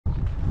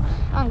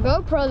On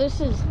GoPro,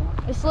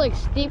 this looks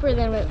steeper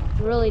than it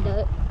really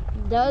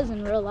does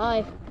in real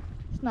life.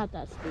 It's not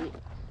that steep.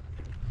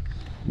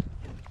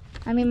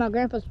 I mean, my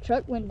grandpa's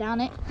truck went down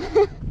it.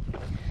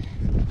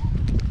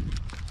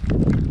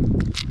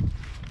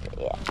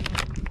 Yeah.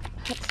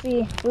 Let's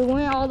see. We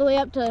went all the way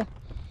up to, I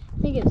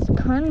think it's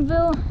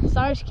Kernville,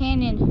 Cyrus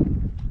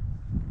Canyon,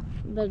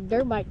 the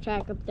dirt bike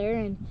track up there,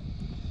 and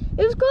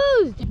it was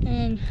closed.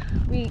 And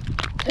we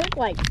took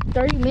like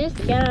 30 minutes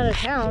to get out of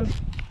town.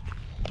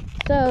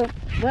 So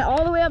went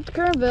all the way up to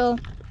Kernville,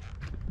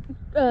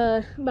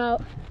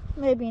 about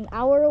maybe an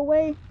hour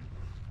away.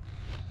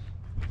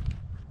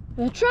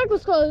 The track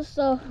was closed,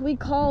 so we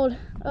called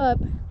up,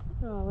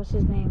 oh, what's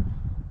his name?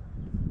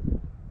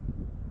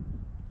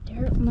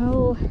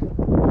 No,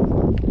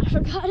 I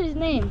forgot his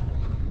name.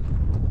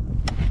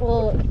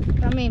 Well,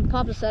 I mean,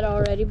 Papa said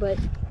already, but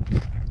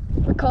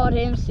we called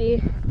him, see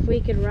if we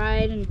could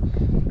ride, and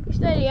he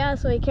said yeah,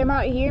 so he came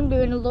out here and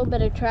doing a little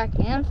bit of track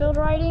and field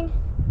riding.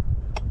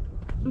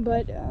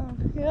 But,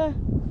 yeah,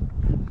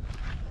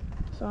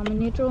 so I'm in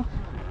neutral.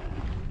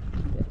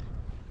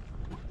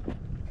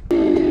 I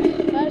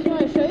just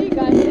want to show you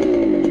guys.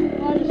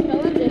 I just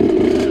fell into it.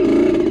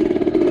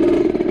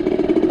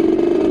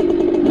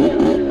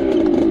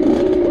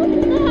 Look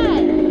at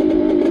that!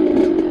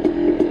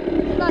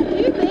 It's not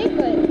too big,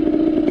 but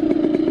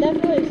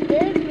definitely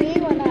scared me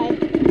when I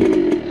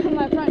had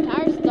my front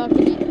tire stuck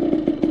in it.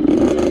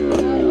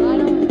 I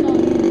don't know.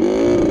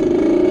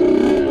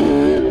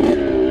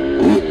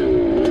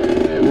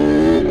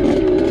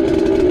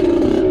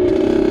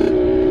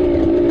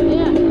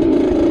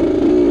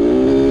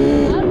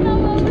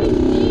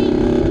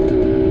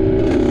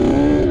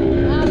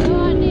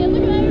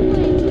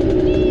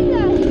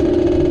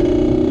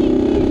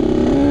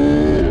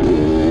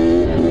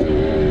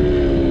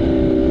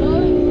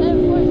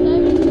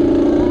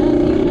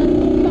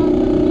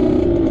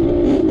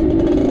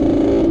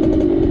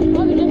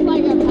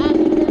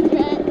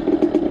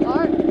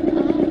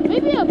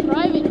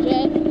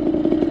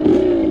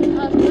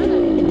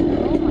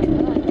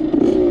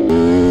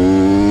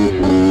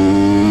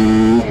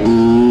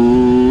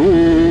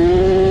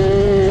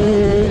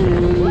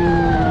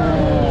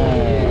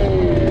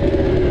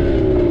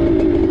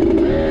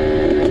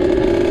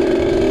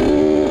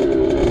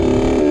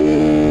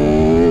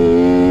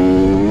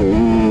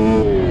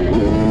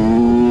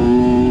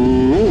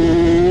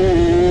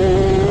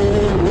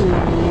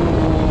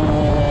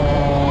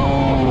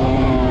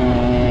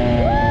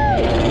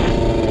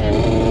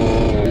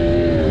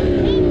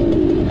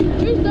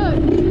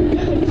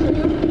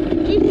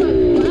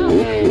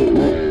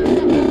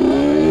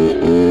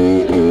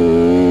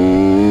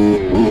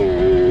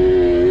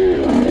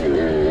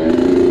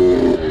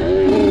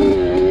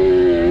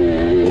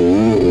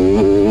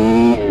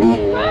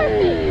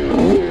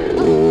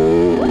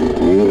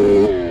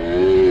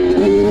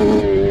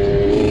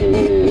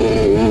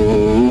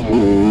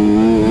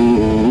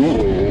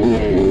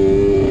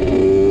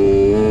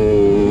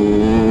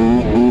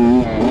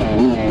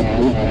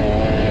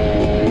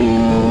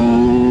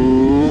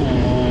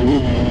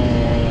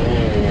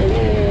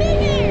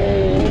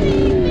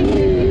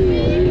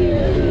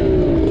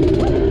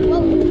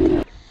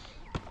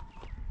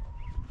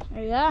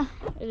 Yeah,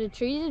 the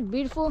trees is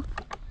beautiful.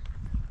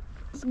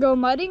 Let's go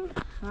mudding.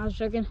 I was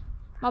joking.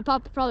 My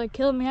papa probably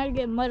killed me. I'd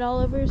get mud all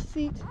over his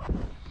seats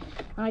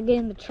when I get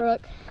in the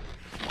truck.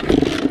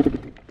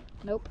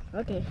 Nope.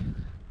 Okay.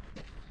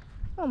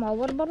 Oh, my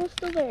water bottle's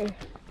still there.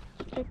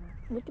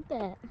 Look at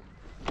that.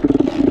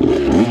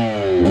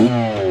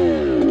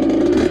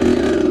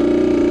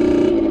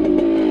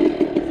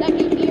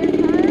 Second gear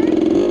turn.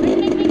 Ding,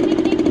 ding, ding,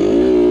 ding, ding.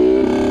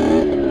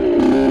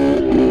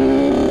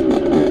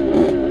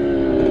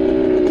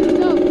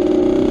 So,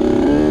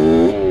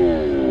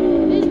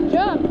 this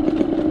jump,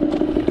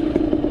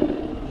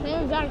 same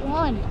exact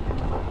one.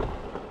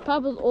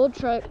 Papa's old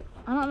truck.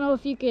 I don't know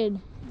if you could.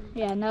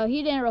 Yeah, no,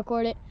 he didn't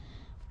record it.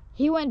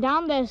 He went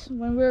down this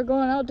when we were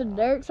going out to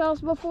Derek's house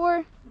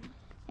before,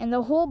 and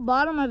the whole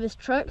bottom of his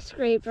truck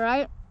scraped,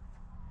 right?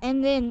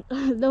 And then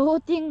the whole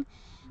thing,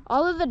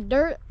 all of the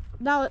dirt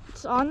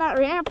that's on that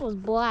ramp was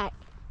black.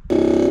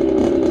 Over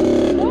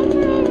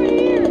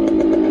here.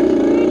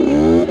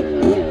 I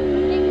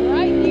think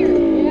right here,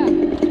 yeah.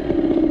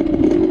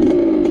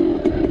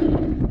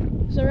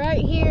 So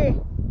right here,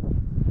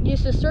 you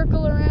used to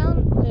circle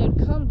around, and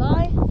it'd come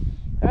by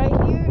right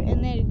here,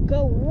 and then it'd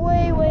go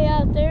way, way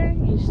out there.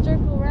 You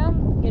circle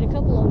around, get a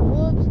couple of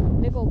woods,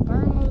 big old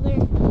berm over there. I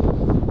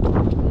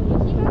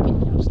think I can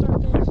jump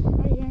start this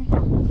right here.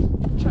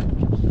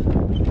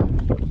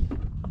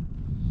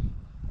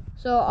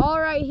 So all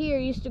right here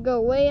used to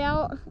go way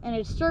out, and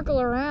it'd circle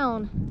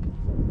around.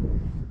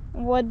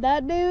 And what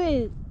that do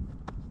is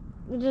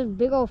just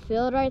big old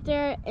field right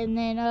there, and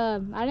then I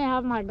didn't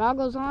have my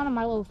goggles on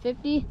my little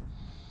 50,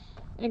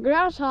 and a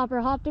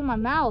grasshopper hopped in my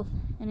mouth,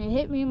 and it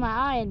hit me in my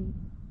eye, and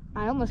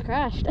I almost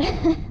crashed.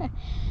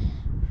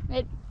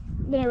 It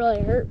didn't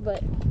really hurt,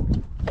 but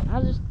I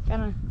was just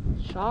kind of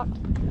shocked,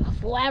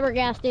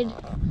 flabbergasted.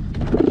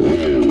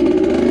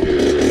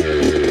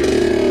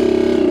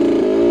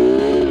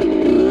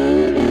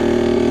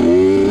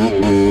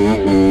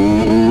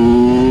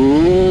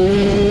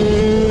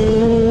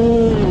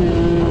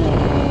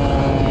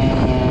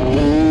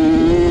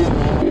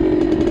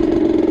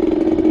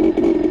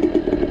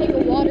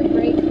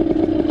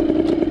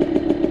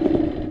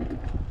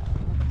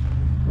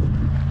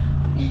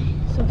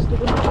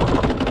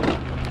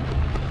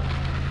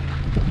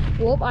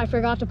 Oh, I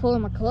forgot to pull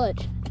in my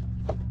clutch.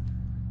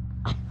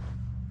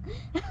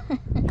 I'm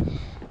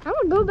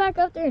gonna go back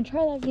up there and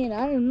try that again.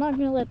 I'm not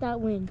gonna let that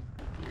win.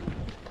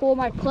 Pull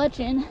my clutch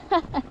in.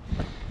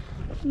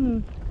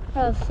 That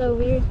was so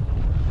weird.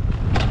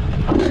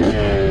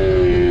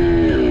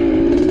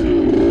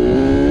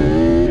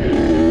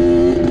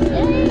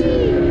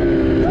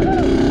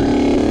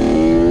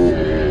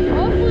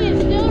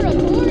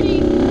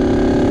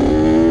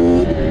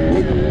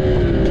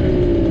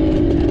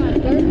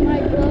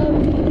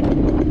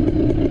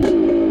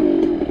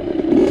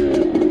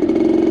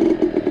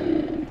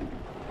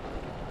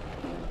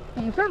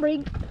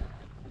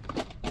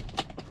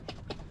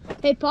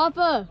 Hey,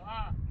 Papa.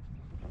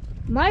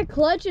 My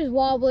clutch is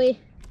wobbly.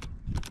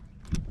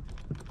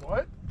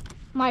 What?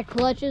 My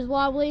clutch is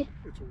wobbly.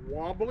 It's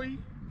wobbly?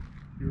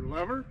 Your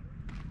lever?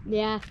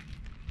 Yeah.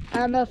 I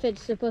don't know if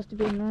it's supposed to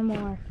be normal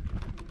or...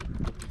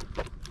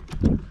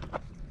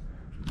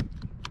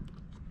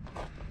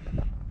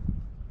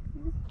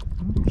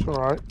 It's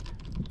alright.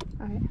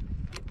 Alright.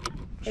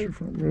 It's your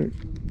front brake.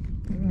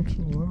 I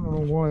don't know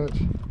why it's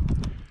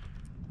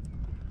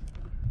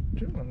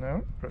doing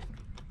that, but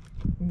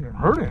it didn't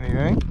hurt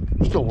anything.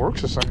 It still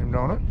works the same,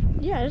 don't it?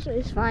 Yeah,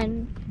 it's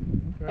fine.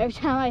 Okay. Every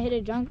time I hit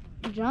a jump,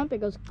 it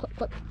goes click,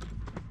 click.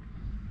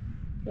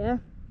 Yeah.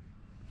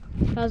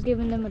 I was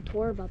giving them a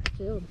tour about the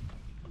field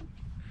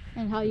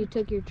and how you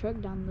took your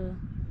truck down the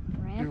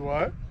ramp. Do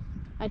what?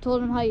 I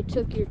told them how you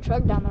took your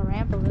truck down the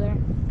ramp over there.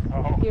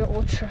 Oh. Your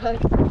old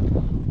truck.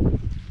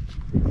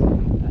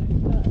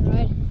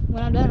 Right.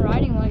 When I'm done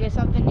riding, want to get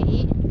something to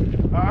eat?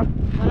 Huh?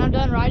 When I'm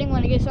done riding,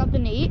 want to get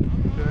something to eat?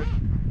 Okay.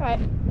 All right.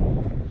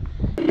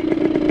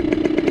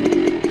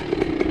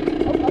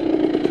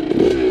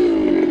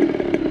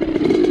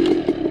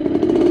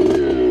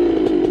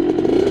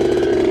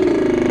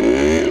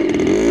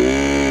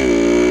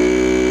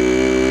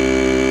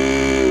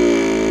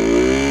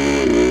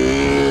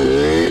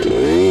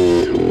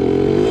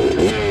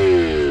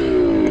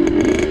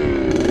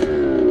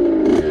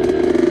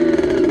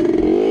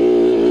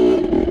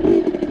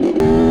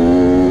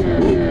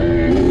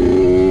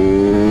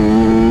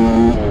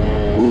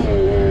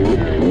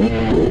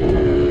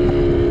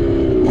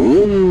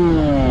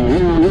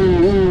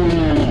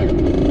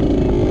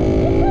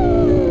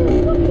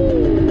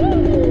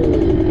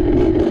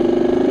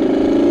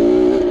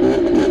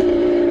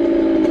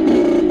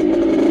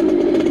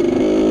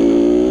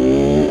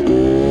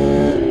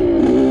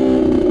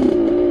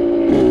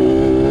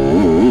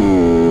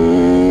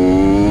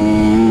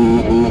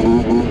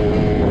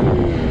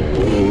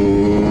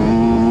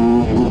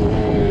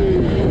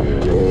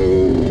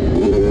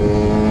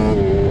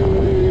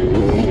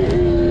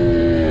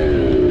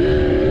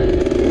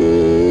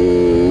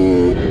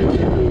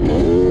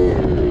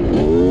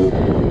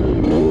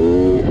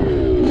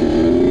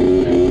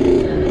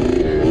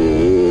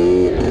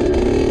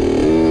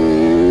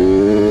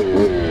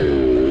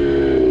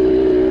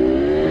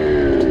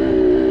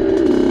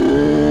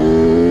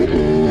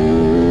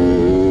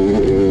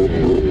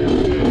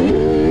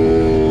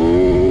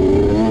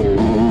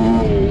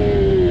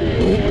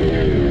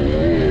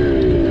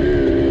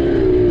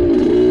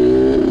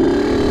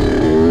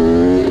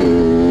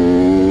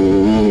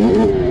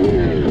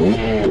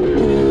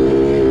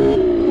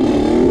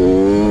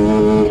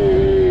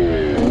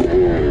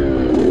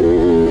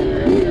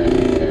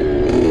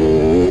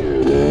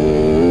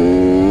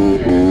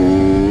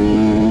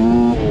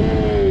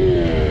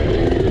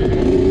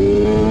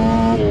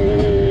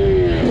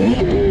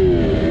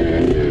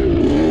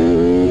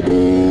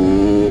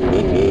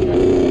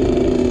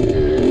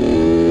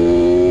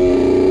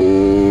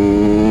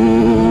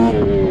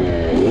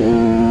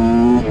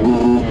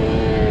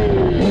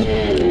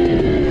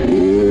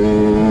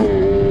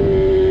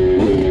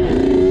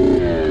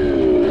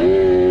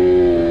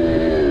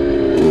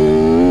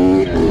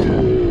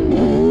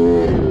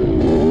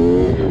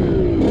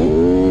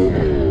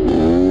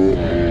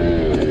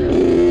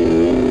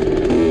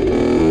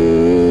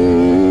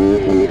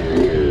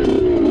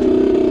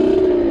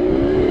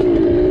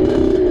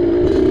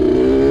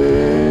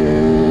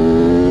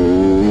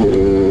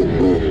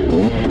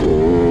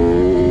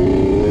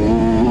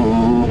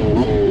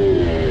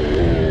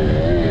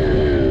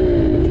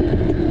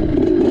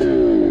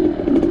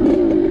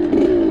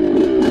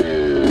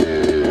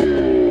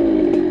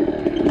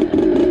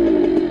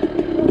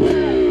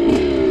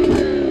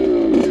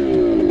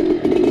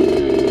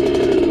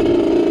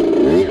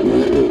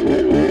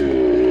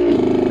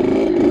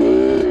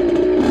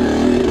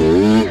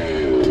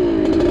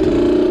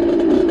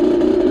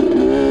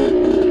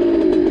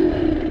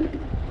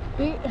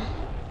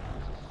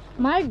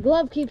 My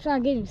glove keeps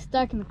on getting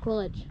stuck in the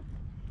clutch.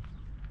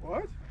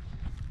 What?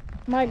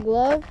 My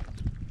glove,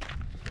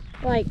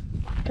 like,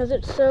 because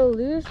it's so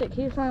loose, it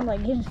keeps on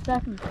like getting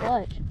stuck in the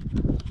clutch.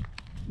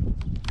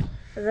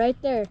 Right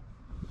there.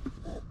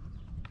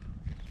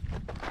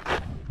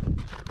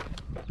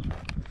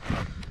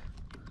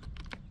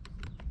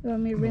 You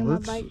want me to bring my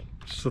bike?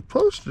 It's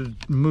supposed to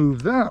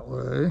move that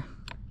way.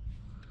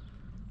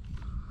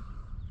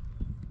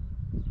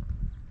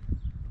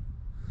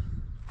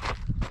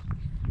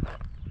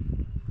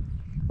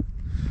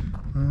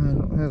 I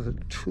don't have the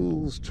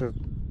tools to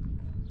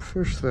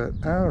push that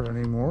out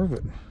anymore,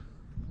 but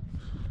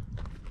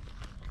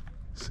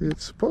see,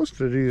 it's supposed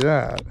to do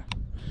that.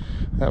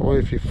 That way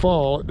if you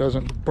fall, it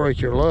doesn't break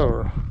your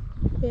lever.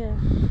 Yeah.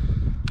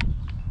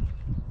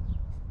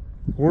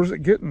 Where's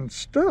it getting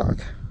stuck?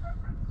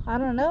 I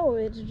don't know.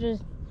 It's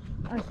just,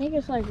 I think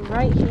it's like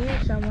right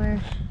here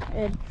somewhere.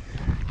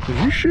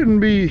 You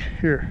shouldn't be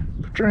here.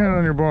 Put your hand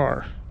on your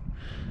bar.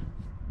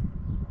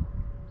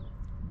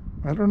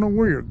 I don't know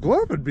where your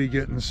glove would be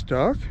getting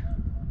stuck.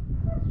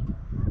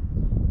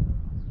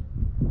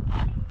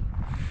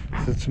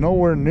 It's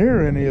nowhere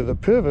near any of the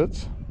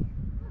pivots.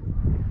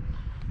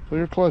 Pull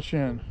your clutch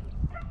in.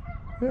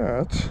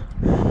 Yeah,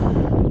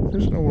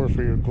 there's nowhere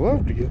for your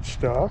glove to get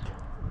stuck.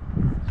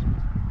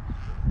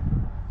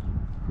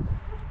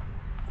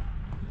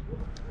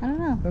 I don't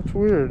know. That's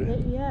weird.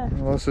 Yeah.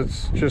 Unless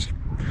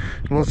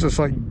it's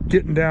like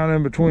getting down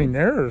in between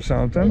there or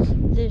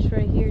something. This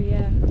right here,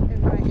 yeah.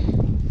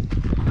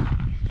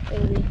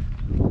 Maybe.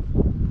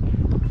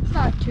 It's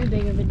not too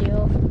big of a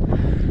deal.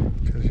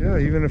 Because yeah,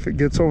 even if it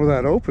gets over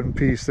that open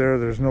piece there,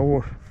 there's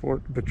nowhere for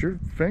it. But your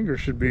finger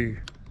should be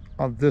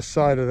on this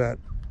side of that.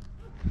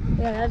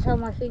 Yeah, that's how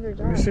my fingers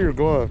are. Let me see your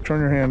glove. Turn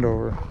your hand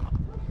over.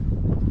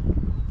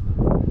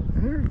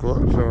 Your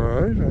glove's all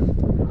right.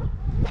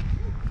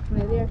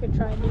 Maybe I could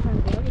try a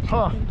different glove.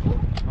 Huh.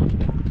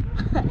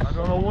 I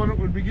don't know what it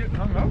would be getting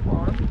hung up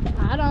on.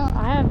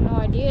 I have no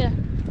idea.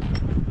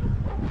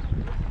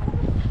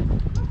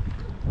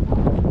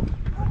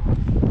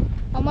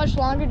 How much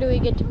longer do we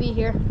get to be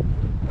here?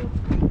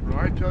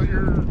 Right till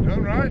you're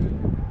done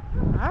riding.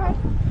 Alright.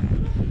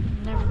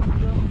 Never gonna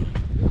go.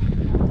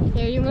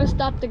 Here, you gonna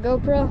stop the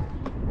GoPro?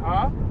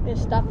 Huh?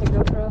 Just stop the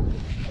GoPro.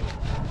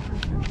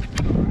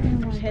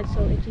 My head's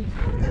so itchy.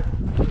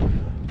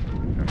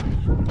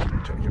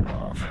 Take it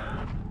off.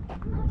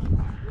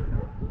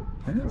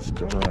 Yeah, it's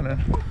still running.